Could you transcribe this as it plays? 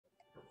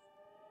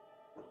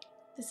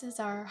This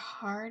is our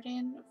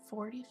Hardin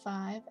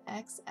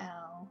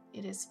 45XL.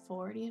 It is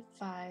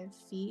 45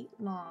 feet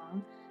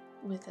long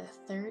with a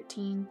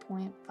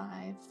 13.5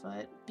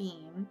 foot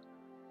beam,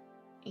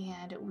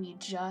 and we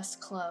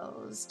just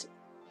closed.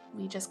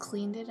 We just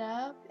cleaned it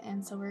up,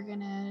 and so we're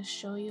gonna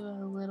show you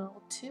a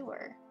little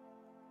tour.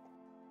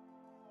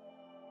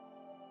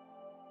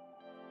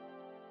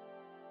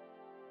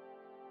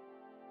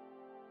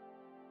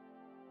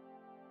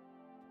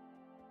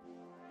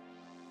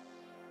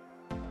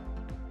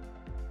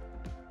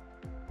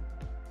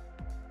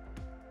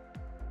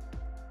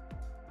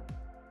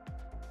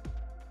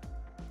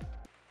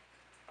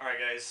 Alright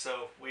guys,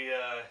 so we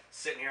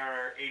sitting here on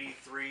our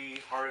 83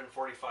 Hardin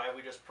 45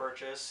 we just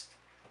purchased.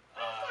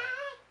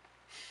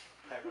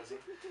 Hi Rosie.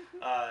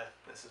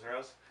 This is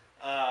Rose.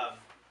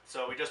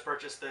 So we just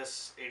purchased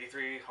this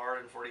 83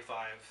 Hardin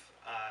 45.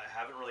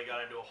 Haven't really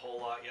got into a whole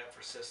lot yet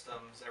for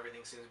systems.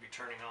 Everything seems to be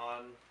turning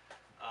on.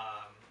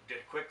 Did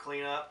a quick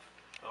cleanup,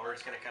 but we're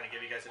just going to kind of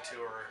give you guys a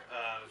tour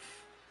of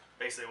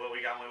basically what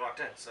we got when we walked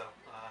in. So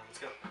let's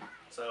go.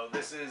 So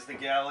this is the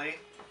galley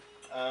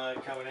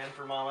coming in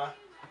for Mama.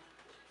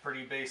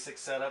 Pretty basic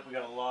setup. We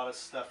got a lot of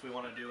stuff we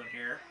want to do in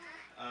here,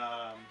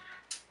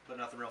 but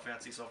nothing real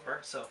fancy so far.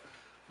 So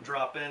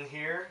drop in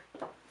here.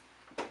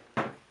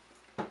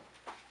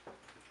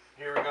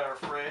 Here we got our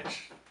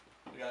fridge.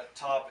 We got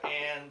top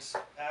and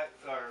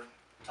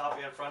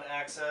front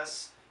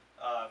access.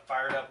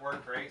 Fired up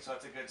work great, so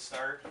that's a good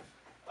start.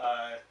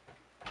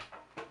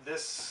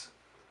 This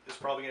is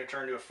probably going to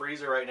turn into a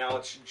freezer. Right now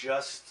it's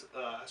just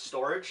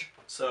storage,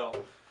 so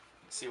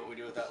let's see what we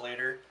do with that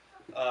later.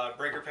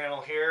 Breaker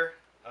panel here.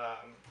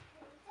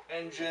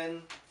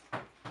 Engine,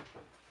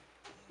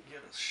 get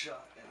a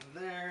shot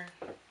in there.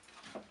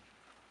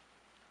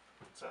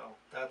 So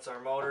that's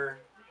our motor,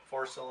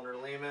 4-cylinder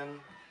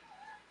Lehman,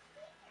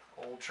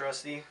 old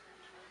trusty.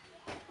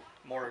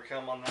 More to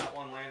come on that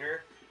one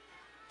later.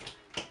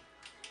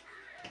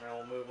 Now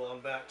we'll move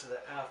on back to the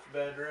aft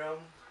bedroom.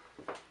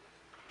 Put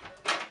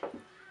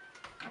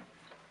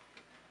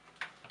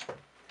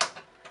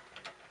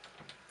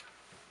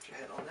your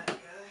head on that guy.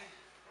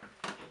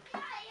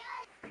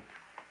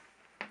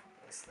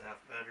 That's the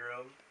aft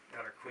bedroom.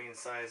 Got our queen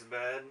size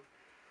bed,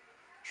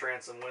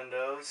 transom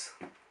windows.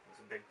 That's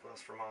a big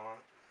plus for Mama.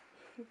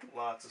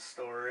 Lots of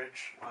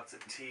storage, lots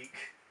of teak.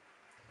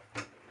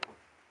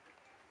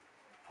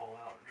 Pull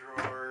out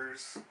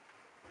drawers.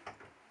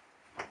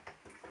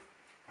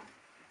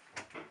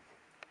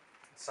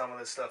 Some of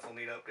this stuff will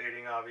need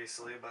updating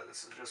obviously, but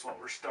this is just what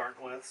we're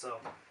starting with, so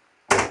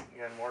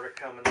again, more to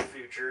come in the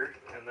future.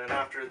 And then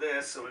after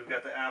this, so we've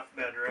got the aft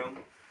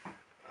bedroom.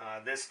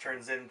 This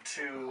turns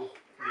into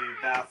the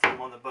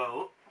bathroom on the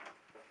boat.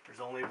 There's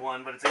only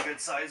one, but it's a good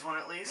size one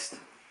at least.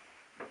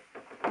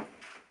 We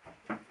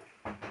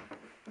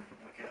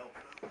can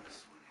open up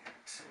this one here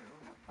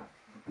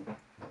too.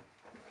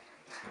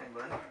 Hey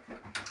bud.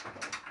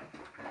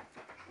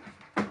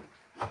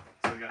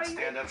 So we got a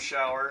stand-up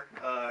shower.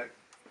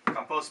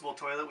 Compostable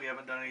toilet we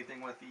haven't done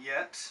anything with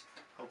yet.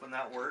 Hoping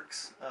that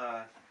works.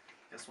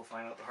 Guess we'll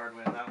find out the hard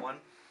way on that one.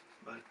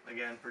 But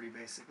again, pretty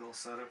basic little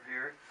setup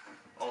here.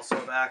 Also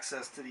have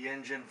access to the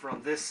engine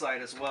from this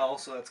side as well,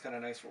 so that's kind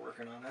of nice for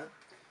working on it.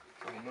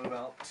 So we'll move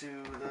out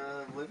to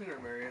the living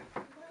room area.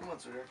 Come on,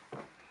 sweetheart.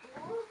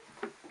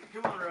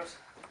 Come on, Rose.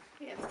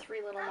 We have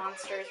 3 little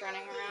monsters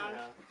running around.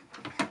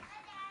 Yeah.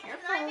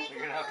 Careful. You're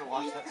going to have to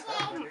watch that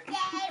stuff later.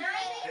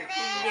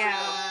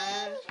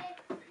 Yeah.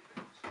 You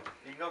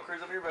can go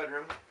cruise up your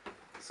bedroom.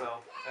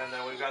 So, and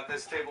then we've got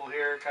this table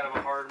here, kind of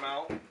a hard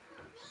mount.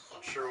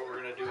 Not sure what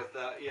we're going to do with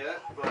that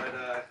yet,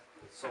 but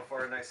so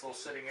far a nice little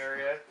sitting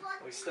area.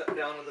 We step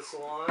down to the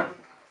salon.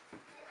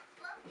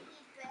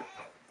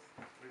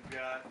 We've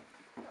got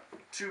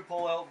 2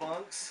 pull-out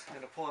bunks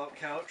and a pull-out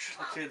couch.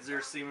 The kids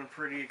are seeming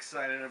pretty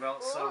excited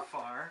about so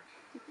far.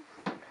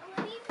 Yeah,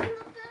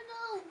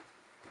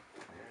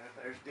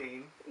 there's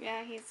Dean.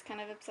 Yeah, he's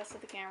kind of obsessed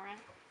with the camera.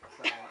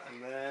 So,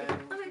 and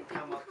then we can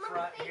come up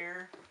front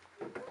here.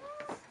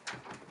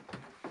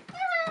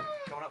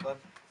 Coming up, bud.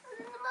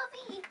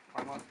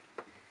 Come on.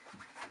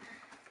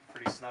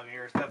 Pretty snug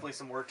here. There's definitely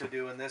some work to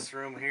do in this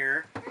room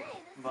here,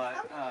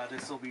 but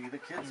this will be the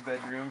kids'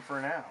 bedroom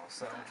for now.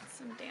 So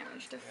Some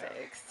damage to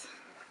fix.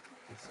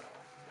 So,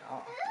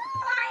 yeah.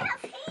 I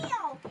have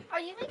hail. Are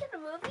you making a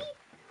movie?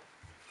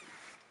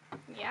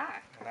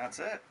 Yeah. And that's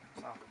it.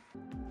 So.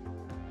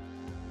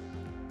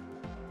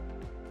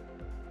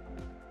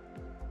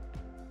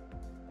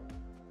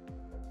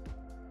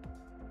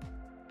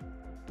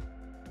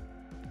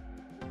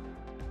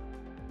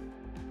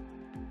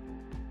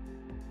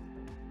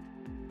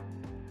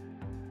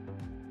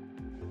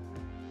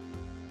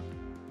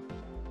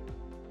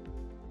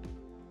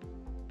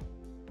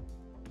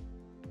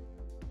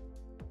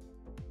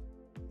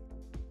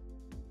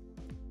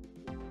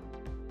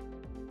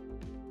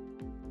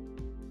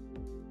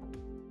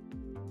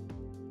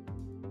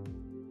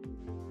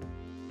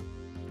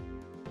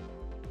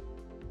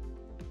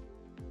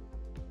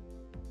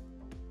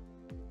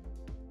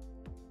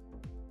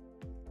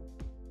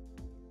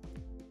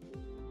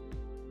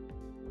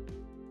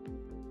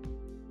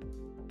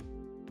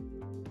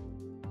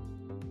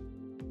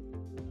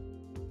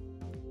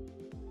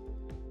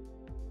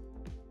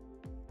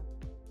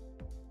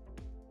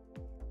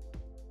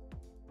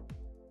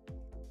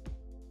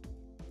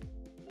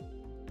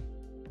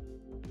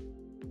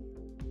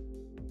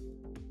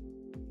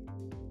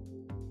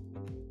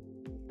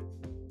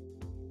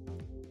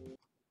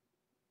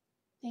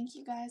 thank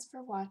you guys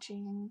for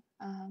watching.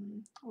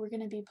 We're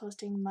going to be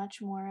posting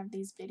much more of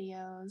these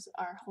videos,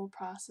 our whole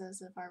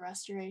process of our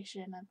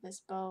restoration of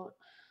this boat,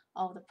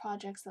 all the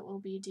projects that we'll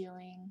be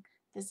doing.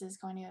 This is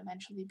going to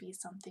eventually be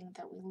something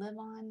that we live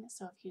on,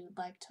 so if you'd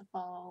like to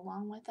follow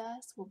along with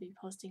us, we'll be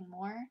posting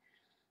more.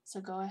 So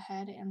go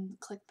ahead and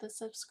click the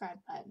subscribe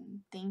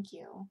button. Thank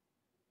you.